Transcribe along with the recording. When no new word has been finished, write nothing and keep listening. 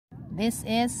This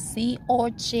is sea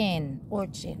urchin.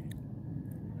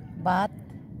 But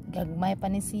gagmay pa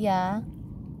ni siya.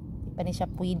 Di pa ni siya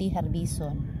pwede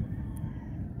harbison.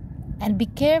 And be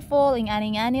careful,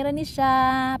 aning-ani ra ni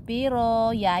siya, pero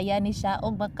yaya ni siya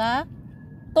og baka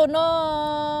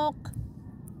tunok.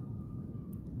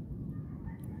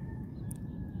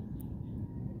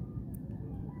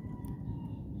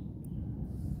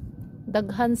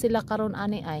 Daghan sila karon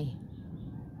ani ay.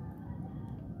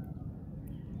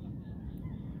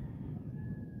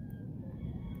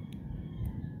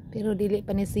 Pero dili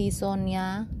pa ni season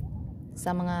niya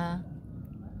sa mga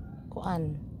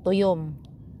kuan, tuyom.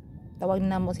 Tawag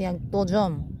na mo siyang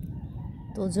tujom.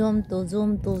 Tujom.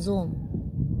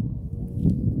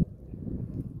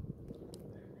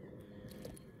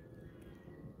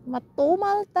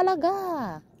 Matumal talaga.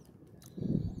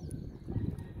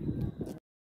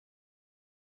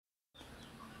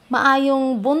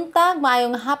 Maayong buntag,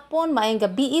 maayong hapon,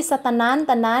 maayong gabi sa tanan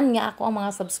nga ako ang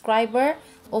mga subscriber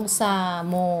o sa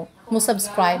mo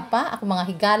subscribe pa ako mga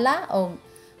higala o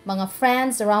mga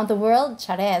friends around the world.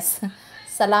 Chares.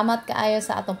 Salamat kaayo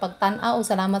sa atong pagtan-aw o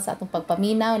salamat sa atong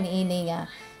pagpaminaw niini nga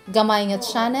gamay nga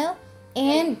channel.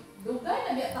 And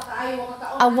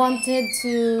I wanted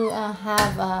to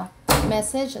have a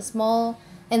message, a small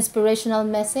inspirational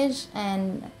message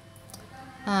and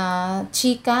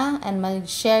chika and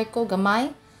mag-share ko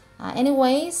gamay.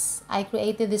 Anyways, I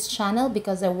created this channel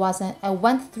because I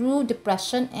went through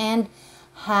depression and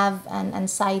have an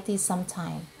anxiety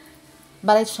sometime.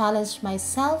 But I challenged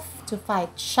myself to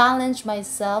fight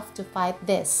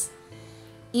this.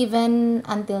 Even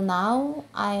until now,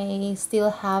 I still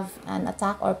have an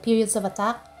attack or periods of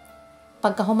attack.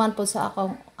 Pagkahuman po sa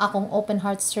akong open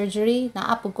heart surgery,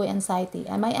 naapog ko anxiety.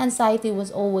 And my anxiety was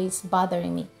always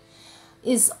bothering me.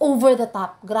 Is over the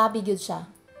top. Grabe gyud siya.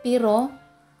 Pero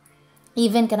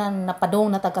even kanang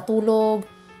napadong na tagatulog,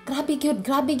 grabe gyud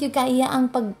kaiya ang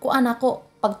pagkuan ako,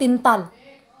 pagtintal.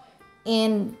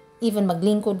 And even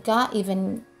maglingkod ka,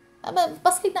 even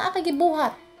paskig na akay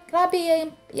gibuhat. Grabe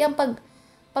yung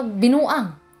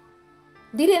pagbinuang.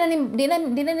 Dili na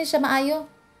ni siya maayo.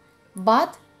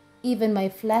 But even my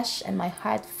flesh and my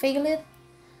heart faileth.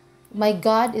 My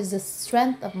God is the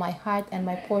strength of my heart and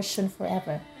my portion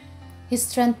forever. He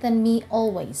strengthened me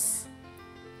always.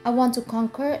 I want to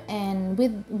conquer and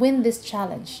win this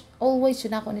challenge. Always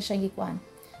yun ako ni siya gikuan.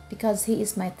 Because He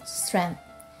is my strength.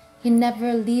 He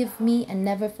never leave me and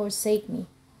never forsake me.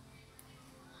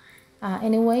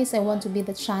 Anyways, I want to be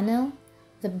the channel,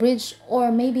 the bridge,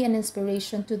 or maybe an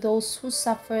inspiration to those who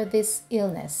suffer this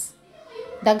illness.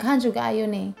 Daghan juga ayo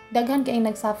ni. Daghan kay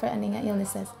nagsuffer ani nga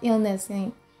illness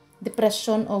ni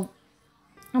depression or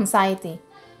anxiety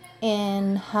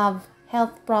and have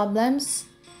health problems.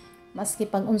 Maski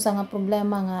pag unsa nga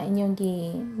problema nga inyong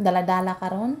daladala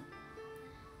karon.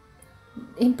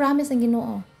 In promise ang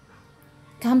Ginoo.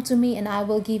 Come to me and I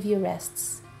will give you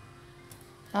rests.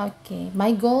 Okay,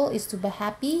 my goal is to be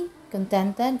happy,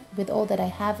 contented with all that I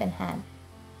have in hand.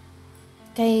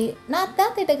 Kay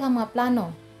dati daghang mga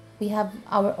plano. We have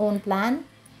our own plan,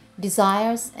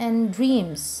 desires and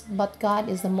dreams, but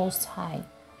God is the most high.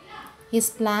 His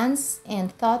plans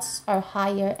and thoughts are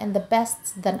higher and the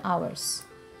best than ours.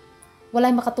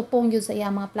 Walay makatupong yun sa iya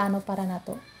mga plano para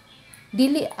nato.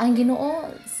 Dili ang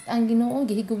Ginoo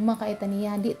gihigugma ka ita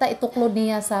niya. Di ta ituklod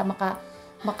niya sa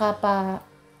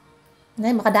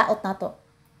makadaot nato.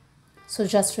 So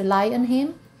just rely on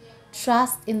Him.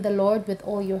 Trust in the Lord with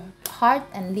all your heart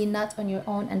and lean not on your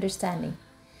own understanding.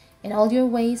 In all your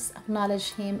ways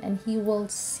acknowledge Him and He will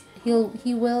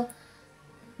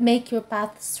make your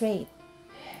path straight.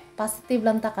 Positive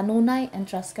lang ta kanunay and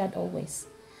trust God always.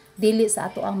 Dili sa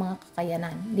ato ang mga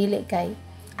kakayanan. Dili kay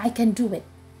I can do it.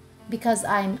 Because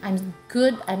I'm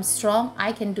good, I'm strong,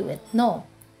 I can do it. No.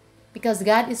 Because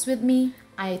God is with me,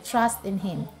 I trust in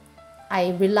Him.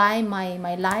 I rely my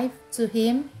life to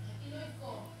Him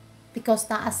because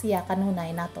taas siya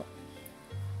kanunay nato.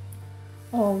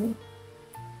 Oh,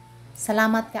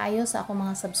 salamat kaayo sa akong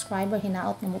mga subscriber,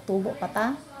 hinaot nga motubo pa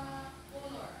ta.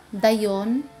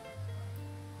 Dayon,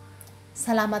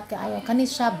 salamat kaayo. Kani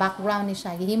siya, background ni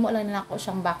siya. Gihimo lang nila ako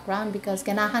siyang background because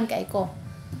ganahan kay ko.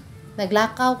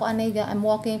 Naglakaw ko aniga, I'm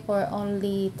walking for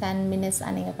only 10 minutes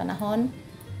aniga panahon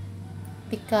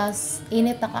because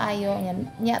init na kaayo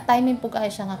nya timing po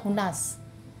kaayo siya nga hunas.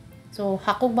 So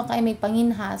hakog ba kay may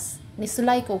panginhas,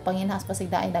 nisulay ko panginhas pasig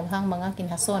daay daghang mga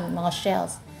kinhason, mga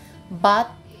shells.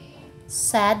 But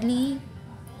sadly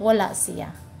wala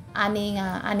siya. Ani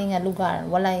nga lugar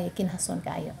walay kinhason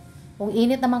kaayo. Ug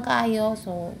init naman kaayo,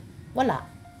 so wala.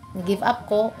 Ni-give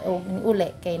up ko o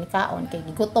niuli kay nikaon kay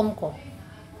gigutom ko.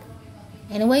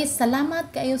 Anyway,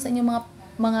 salamat kayo sa inyong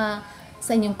mga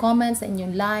sa inyong comments, sa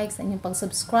inyong likes, sa inyong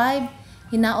pag-subscribe.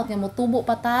 Hinaot nga motubo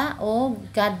pa ta. O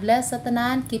God bless sa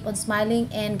tanan. Keep on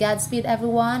smiling and Godspeed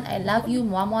everyone. I love you.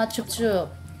 Mwah chup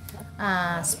chup.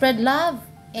 Spread love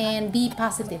and be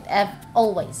positive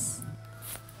always.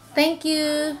 Thank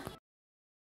you.